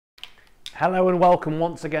Hello and welcome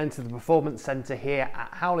once again to the Performance Centre here at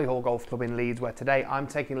Howley Hall Golf Club in Leeds, where today I'm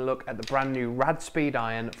taking a look at the brand new Radspeed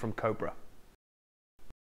iron from COBRA.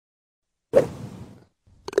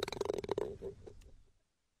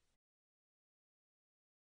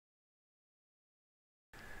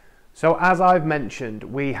 So as I've mentioned,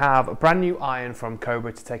 we have a brand new iron from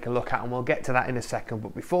COBRA to take a look at, and we'll get to that in a second.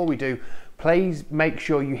 But before we do, please make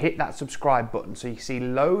sure you hit that subscribe button so you see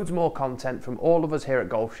loads more content from all of us here at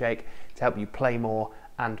Golfshake to help you play more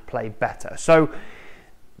and play better. So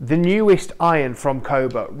the newest iron from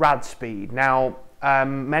COBRA, Radspeed. Now,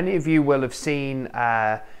 many of you will have seen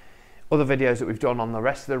other videos that we've done on the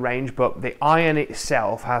rest of the range, but the iron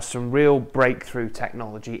itself has some real breakthrough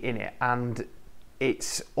technology in it, and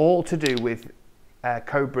it's all to do with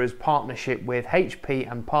COBRA's partnership with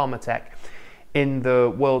HP and Parmatech in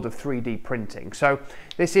the world of 3D printing. So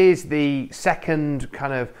this is the second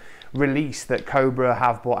kind of release that COBRA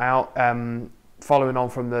have brought out, following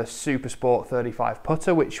on from the CuperSport-35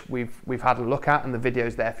 Putter, which we've had a look at, and the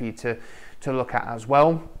video's there for you to look at as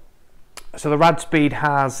well. So the Radspeed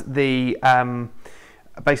has the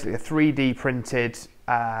basically a 3D printed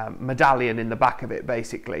medallion in the back of it,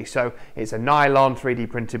 basically. So it's a nylon 3D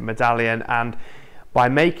printed medallion, and by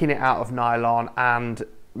making it out of nylon and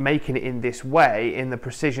making it in this way, in the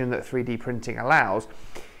precision that 3D printing allows,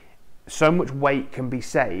 so much weight can be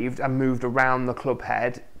saved and moved around the club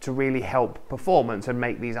head to really help performance and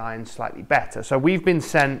make these irons slightly better. So we've been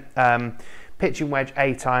sent pitching wedge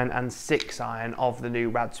 8 iron and 6 iron of the new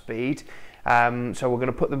Radspeed. So we're going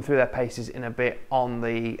to put them through their paces in a bit on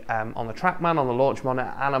the trackman, on the launch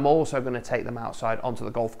monitor, and I'm also going to take them outside onto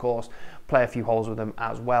the golf course, play a few holes with them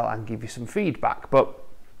as well, and give you some feedback. But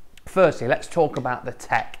firstly, let's talk about the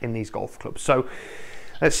tech in these golf clubs. So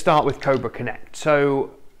let's start with COBRA Connect.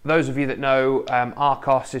 So those of you that know,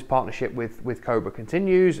 Arcos's partnership with COBRA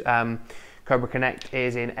continues. COBRA Connect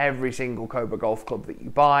is in every single COBRA golf club that you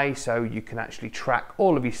buy, so you can actually track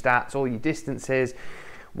all of your stats, all your distances,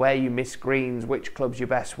 where you miss greens, which clubs you're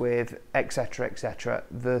best with, etc, etc.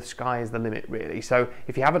 The sky is the limit, really. So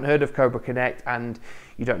if you haven't heard of COBRA Connect and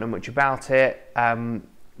you don't know much about it,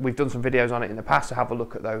 we've done some videos on it in the past, so have a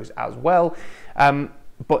look at those as well.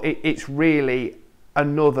 But it's really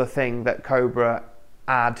another thing that COBRA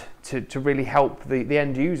add to really help the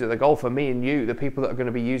end user, the golfer, me and you, the people that are going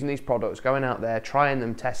to be using these products, going out there, trying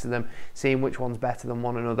them, testing them, seeing which one's better than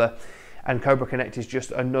one another. And COBRA Connect is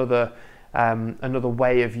just another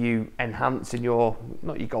way of you enhancing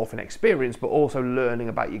not your golfing experience, but also learning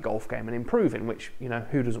about your golf game and improving, which, you know,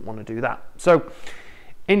 who doesn't want to do that? So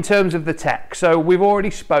in terms of the tech, so we've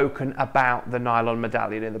already spoken about the nylon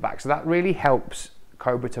medallion in the back, so that really helps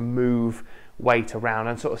COBRA to move weight around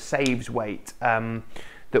and sort of saves weight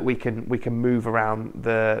that we can move around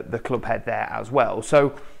the club head there as well.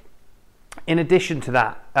 So in addition to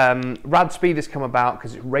that, Radspeed has come about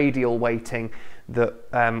because it's radial weighting that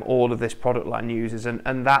all of this product line uses,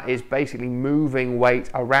 and that is basically moving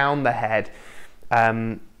weight around the head,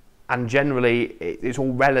 and generally it's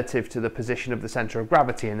all relative to the position of the center of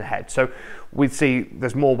gravity in the head. So we see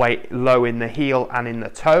there's more weight low in the heel and in the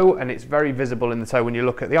toe, and it's very visible in the toe when you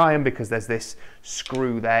look at the iron because there's this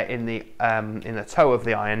screw there in the toe of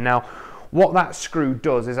the iron. Now what that screw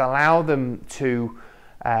does is allow them to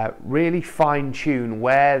really fine-tune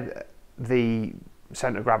where the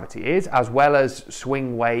center of gravity is, as well as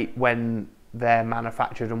swing weight when they're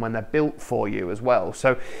manufactured and when they're built for you as well.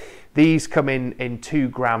 So these come in 2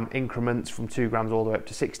 gram increments, from 2 grams all the way up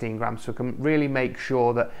to 16 grams, so can really make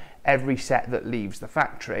sure that every set that leaves the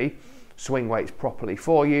factory swing weights properly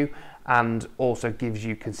for you, and also gives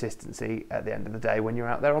you consistency at the end of the day when you're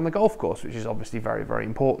out there on the golf course, which is obviously very, very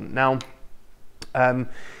important. Now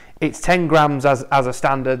it's 10 grams as a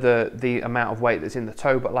standard, the amount of weight that's in the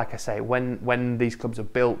toe, but like I say, when these clubs are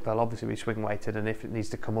built, they'll obviously be swing weighted, and if it needs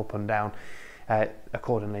to come up and down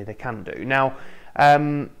accordingly, they can do. Now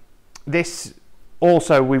this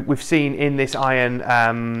also, we've seen in this iron,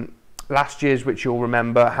 last year's, which you'll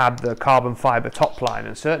remember, had the carbon fiber top line,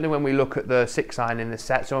 and certainly when we look at the 6 iron in this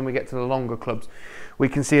set, so when we get to the longer clubs, we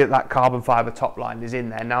can see that carbon fiber top line is in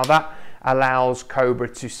there. Now that allows COBRA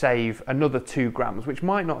to save another 2 grams, which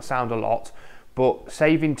might not sound a lot, but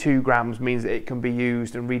saving 2 grams means that it can be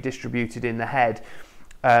used and redistributed in the head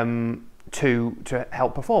to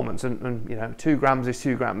help performance, and you know, 2 grams is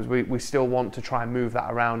 2 grams. We still want to try and move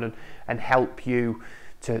that around and help you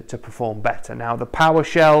to perform better. Now the power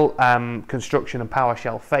shell construction and power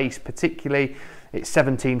shell face particularly, it's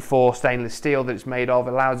 17.4 stainless steel that it's made of,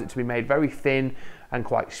 allows it to be made very thin and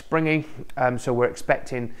quite springy, so we're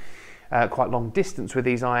expecting quite long distance with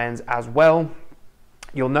these irons as well.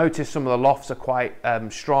 You'll notice some of the lofts are quite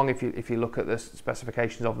strong if you look at the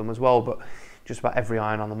specifications of them as well, but just about every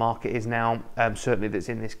iron on the market is now, certainly that's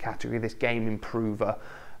in this category, this game improver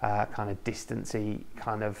kind of distancey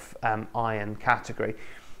kind of iron category.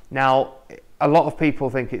 Now, a lot of people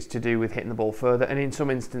think it's to do with hitting the ball further, and in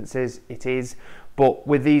some instances it is, but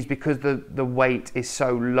with these, because the weight is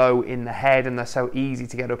so low in the head and they're so easy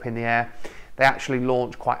to get up in the air, they actually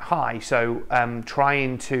launch quite high. So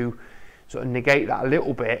trying to sort of negate that a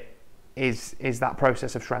little bit is that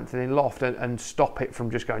process of strengthening loft and stop it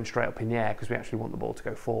from just going straight up in the air, because we actually want the ball to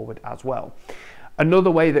go forward as well.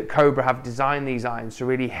 Another way that Cobra have designed these irons to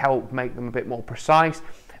really help make them a bit more precise,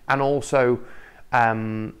 and also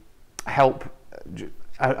help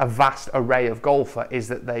a vast array of golfer, is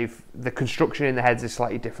that the construction in the heads is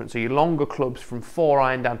slightly different. So your longer clubs from 4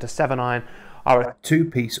 iron down to 7 iron are a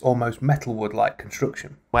 2-piece, almost metalwood-like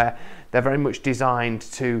construction, where they're very much designed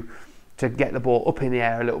to get the ball up in the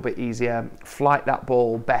air a little bit easier, flight that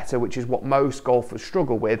ball better, which is what most golfers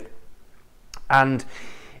struggle with. And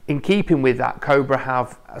in keeping with that, Cobra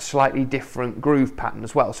have a slightly different groove pattern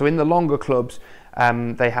as well. So in the longer clubs,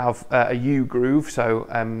 they have a U groove, so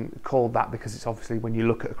called that because it's obviously, when you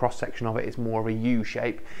look at the cross section of it, it's more of a U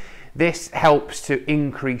shape. This helps to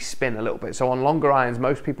increase spin a little bit. So on longer irons,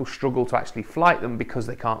 most people struggle to actually flight them because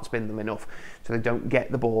they can't spin them enough. So they don't get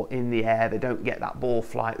the ball in the air, they don't get that ball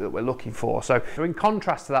flight that we're looking for. So in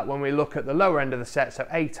contrast to that, when we look at the lower end of the set, so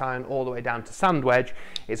 8 iron all the way down to sand wedge,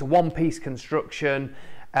 it's a 1-piece construction,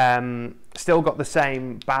 still got the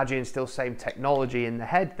same badging, still same technology in the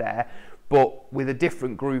head there, but with a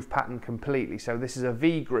different groove pattern completely. So this is a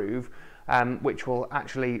V groove, which will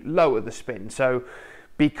actually lower the spin. So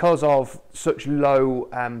because of such low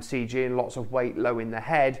CG and lots of weight low in the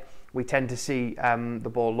head, we tend to see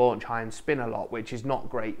the ball launch high and spin a lot, which is not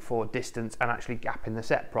great for distance and actually gapping the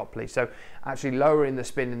set properly. So actually lowering the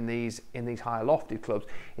spin in these higher lofted clubs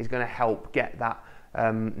is going to help get that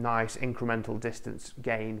nice incremental distance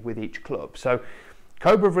gain with each club. So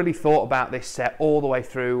Cobra have really thought about this set all the way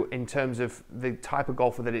through in terms of the type of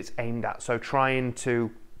golfer that it's aimed at. So trying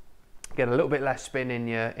to get a little bit less spin in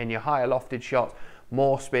your higher lofted shots,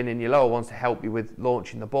 more spin in your lower ones to help you with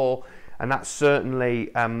launching the ball. And that's certainly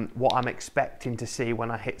what I'm expecting to see when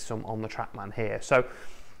I hit some on the trackman here. So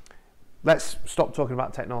let's stop talking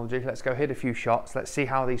about technology. Let's go hit a few shots. Let's see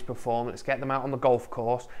how these perform. Let's get them out on the golf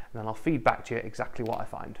course, and then I'll feed back to you exactly what I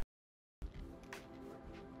find.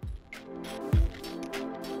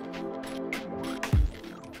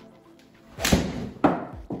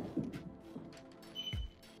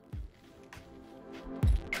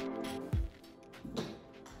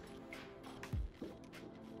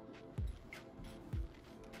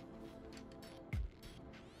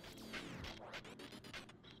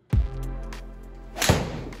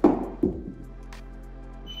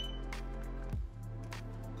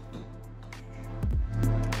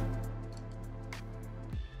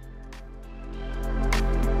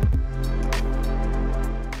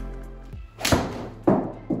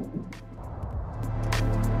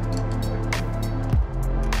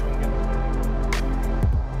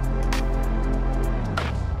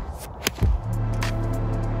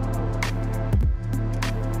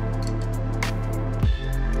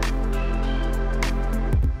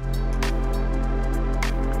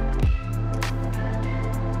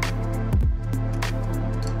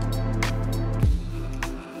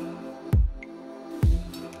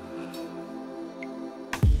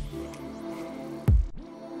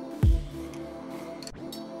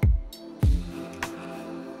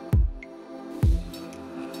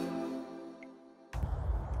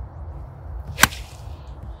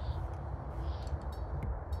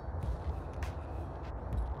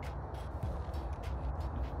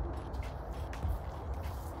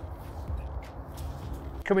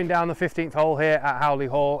 Coming down the 15th hole here at Howley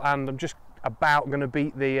Hall, and I'm just about going to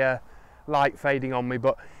beat the light fading on me,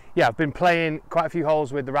 but yeah, I've been playing quite a few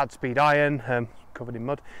holes with the Radspeed iron, covered in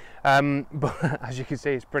mud, but as you can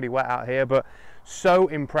see it's pretty wet out here, but so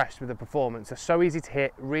impressed with the performance. They're so easy to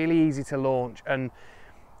hit, really easy to launch, and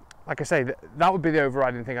like I say, that would be the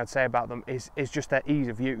overriding thing I'd say about them is just their ease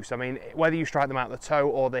of use. I mean, whether you strike them out the toe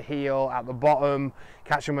or the heel, at the bottom,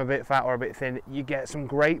 catch them a bit fat or a bit thin, you get some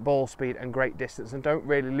great ball speed and great distance and don't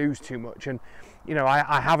really lose too much. And, you know,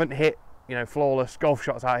 I haven't hit, you know, flawless golf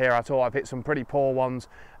shots out here at all. I've hit some pretty poor ones.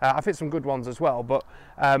 I've hit some good ones as well, but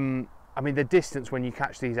I mean, the distance when you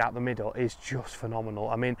catch these out the middle is just phenomenal.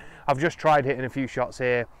 I mean, I've just tried hitting a few shots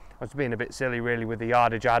here. I was being a bit silly really with the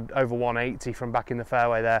yardage. I had over 180 from back in the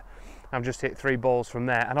fairway there. I've just hit 3 balls from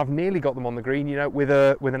there, and I've nearly got them on the green, you know, with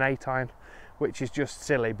an 8 iron, which is just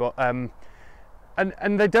silly. But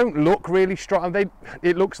and they don't look really strong.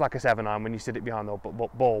 It looks like a 7-iron when you sit it behind the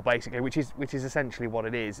ball, basically, which is essentially what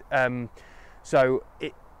it is. So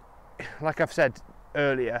it, like I've said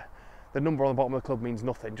earlier, the number on the bottom of the club means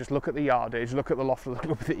nothing. Just look at the yardage, look at the loft of the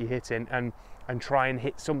club that you're hitting, and try and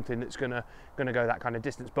hit something that's gonna go that kind of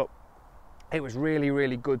distance. But it was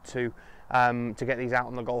really good to get these out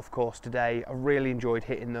on the golf course today. I really enjoyed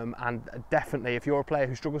hitting them, and definitely if you're a player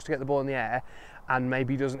who struggles to get the ball in the air and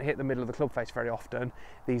maybe doesn't hit the middle of the club face very often,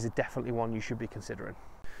 these are definitely one you should be considering.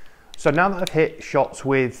 So now that I've hit shots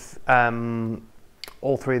with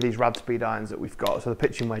all three of these Radspeed irons that we've got, so the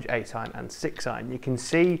pitching wedge, 8-iron and 6-iron, you can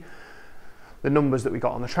see the numbers that we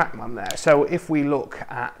got on the trackman there. So if we look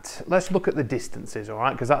at, let's look at the distances, all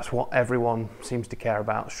right, because that's what everyone seems to care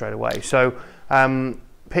about straight away. So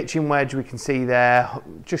pitching wedge, we can see there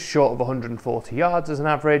just short of 140 yards as an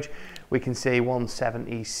average. We can see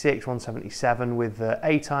 176, 177 with the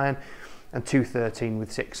 8-iron and 213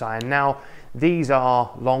 with 6-iron. Now, these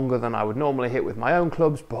are longer than I would normally hit with my own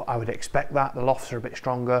clubs, but I would expect that. The lofts are a bit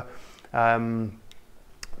stronger.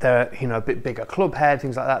 They're, you know, a bit bigger club head,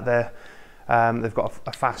 things like that. They've got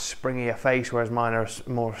a fast, springier face, whereas mine are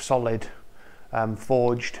more solid,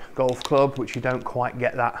 forged golf club, which you don't quite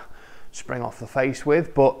get that spring off the face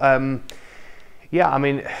with. But yeah, I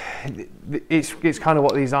mean, it's kind of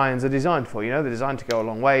what these irons are designed for. You know, they're designed to go a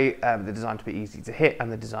long way. They're designed to be easy to hit,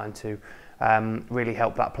 and they're designed to really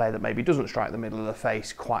help that player that maybe doesn't strike the middle of the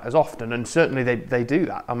face quite as often. And certainly they do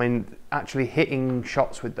that. I mean, actually hitting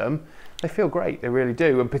shots with them, they feel great. They really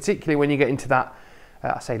do. And particularly when you get into that,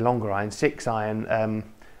 I say longer iron, 6-iron.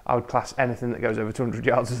 I would class anything that goes over 200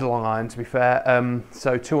 yards as a long iron, to be fair.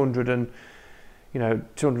 So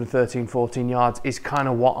 213, 14 yards is kind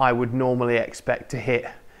of what I would normally expect to hit.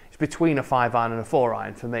 It's between a 5-iron and a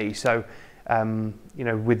 4-iron for me. So, you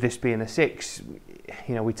know, with this being a 6,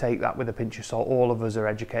 you know, we take that with a pinch of salt. All of us are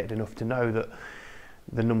educated enough to know that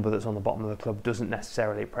the number that's on the bottom of the club doesn't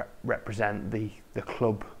necessarily represent the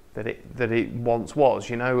club that it once was.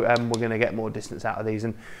 You know, we're going to get more distance out of these,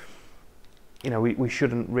 and you know, we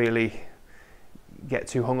shouldn't really get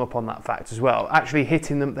too hung up on that fact as well. Actually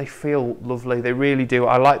hitting them, they feel lovely. They really do.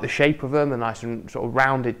 I like the shape of them, the nice and sort of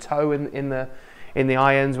rounded toe in the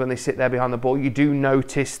irons when they sit there behind the ball. You do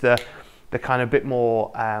notice the kind of bit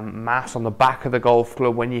more mass on the back of the golf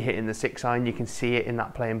club when you're hitting the 6-iron. You can see it in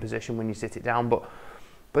that playing position when you sit it down, but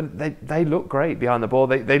they look great behind the ball.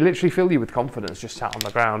 They literally fill you with confidence just sat on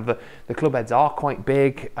the ground. The club heads are quite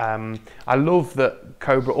big. I love that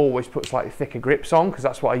Cobra always puts slightly thicker grips on, because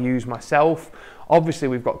that's what I use myself. Obviously,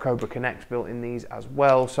 we've got Cobra Connect built in these as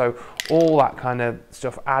well, so all that kind of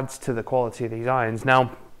stuff adds to the quality of these irons.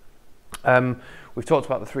 Now, we've talked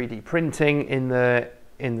about the 3D printing in the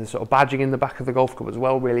sort of badging in the back of the golf club as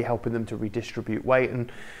well, really helping them to redistribute weight. And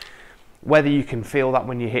whether you can feel that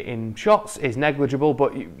when you're hitting shots is negligible,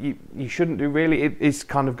 but you shouldn't do really. It is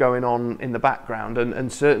kind of going on in the background,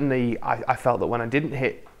 and certainly I felt that when I didn't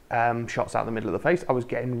hit shots out the middle of the face, I was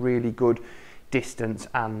getting really good distance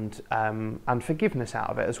and forgiveness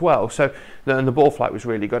out of it as well. So and the ball flight was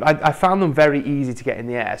really good. I found them very easy to get in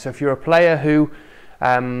the air. So if you're a player who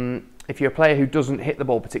doesn't hit the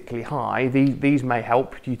ball particularly high, these may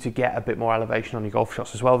help you to get a bit more elevation on your golf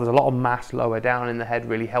shots as well. There's a lot of mass lower down in the head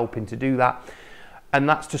really helping to do that. And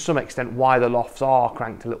that's to some extent why the lofts are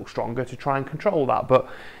cranked a little stronger, to try and control that. But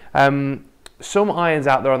some irons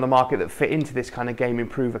out there on the market that fit into this kind of game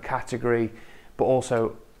improver category, but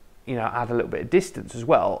also, you know, add a little bit of distance as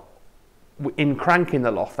well. In cranking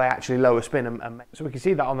the loft, they actually lower spin. And so we can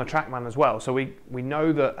see that on the trackman as well. So we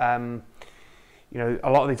know that you know,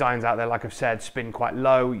 a lot of these irons out there, like I've said, spin quite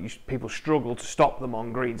low. People struggle to stop them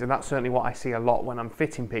on greens, and that's certainly what I see a lot when I'm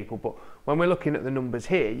fitting people. But when we're looking at the numbers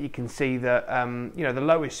here, you can see that you know, the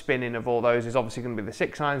lowest spinning of all those is obviously going to be the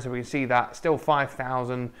 6-iron. So we can see that still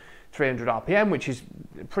 5,300 RPM, which is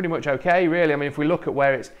pretty much okay, really. I mean, if we look at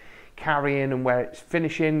where it's carrying and where it's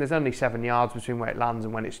finishing, there's only 7 yards between where it lands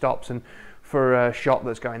and when it stops. And for a shot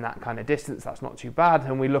that's going that kind of distance, that's not too bad.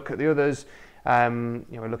 And we look at the others. You know,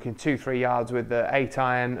 we're looking 2-3 yards with the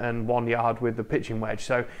 8-iron and 1 yard with the pitching wedge.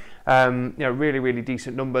 So, you know, really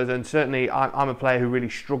decent numbers. And certainly, I'm a player who really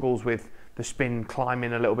struggles with the spin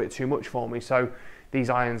climbing a little bit too much for me. So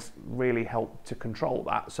these irons really help to control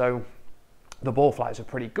that. So the ball flights are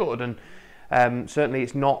pretty good, and certainly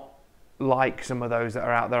it's not like some of those that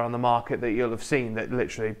are out there on the market that you'll have seen that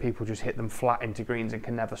literally people just hit them flat into greens and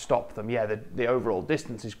can never stop them. Yeah, the overall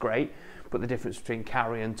distance is great, but the difference between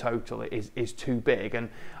carry and total is too big, and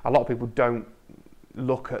a lot of people don't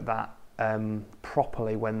look at that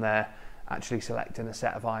properly when they're actually selecting a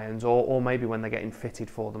set of irons, or maybe when they're getting fitted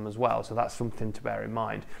for them as well. So that's something to bear in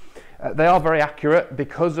mind. They are very accurate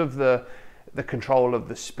because of the control of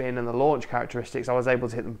the spin and the launch characteristics. I was able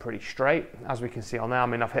to hit them pretty straight, as we can see on there. I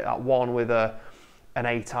mean, I've hit that one with an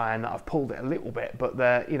 8 iron that I've pulled it a little bit,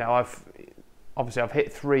 but you know, I've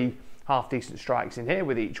hit 3 half decent strikes in here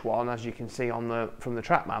with each one, as you can see from the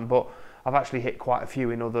trackman, but I've actually hit quite a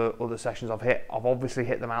few in other sessions I've obviously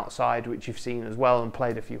hit them outside, which you've seen as well, and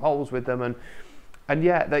played a few holes with them, and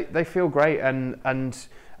yeah, they feel great and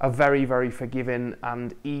are very, very forgiving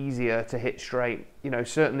and easier to hit straight. You know,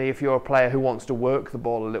 certainly if you're a player who wants to work the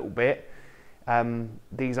ball a little bit,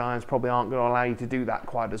 these irons probably aren't going to allow you to do that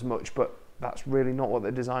quite as much, but that's really not what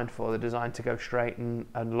they're designed for. They're designed to go straight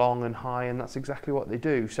and long and high, and that's exactly what they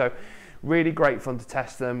do. So really great fun to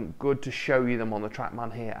test them, good to show you them on the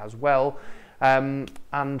trackman here as well. And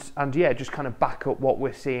yeah, just kind of back up what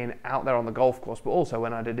we're seeing out there on the golf course, but also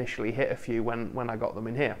when I'd initially hit a few when I got them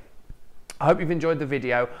in here. I hope you've enjoyed the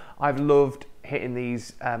video. I've loved hitting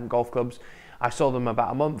these golf clubs. I saw them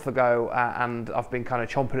about a month ago and I've been kind of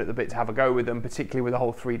chomping at the bit to have a go with them, particularly with the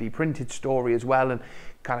whole 3D printed story as well, and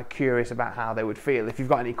kind of curious about how they would feel. If you've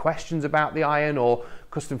got any questions about the iron or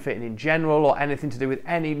custom fitting in general, or anything to do with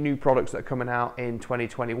any new products that are coming out in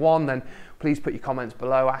 2021, then please put your comments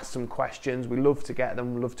below, ask some questions. We love to get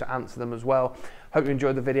them, love to answer them as well. Hope you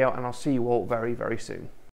enjoyed the video, and I'll see you all very, very soon.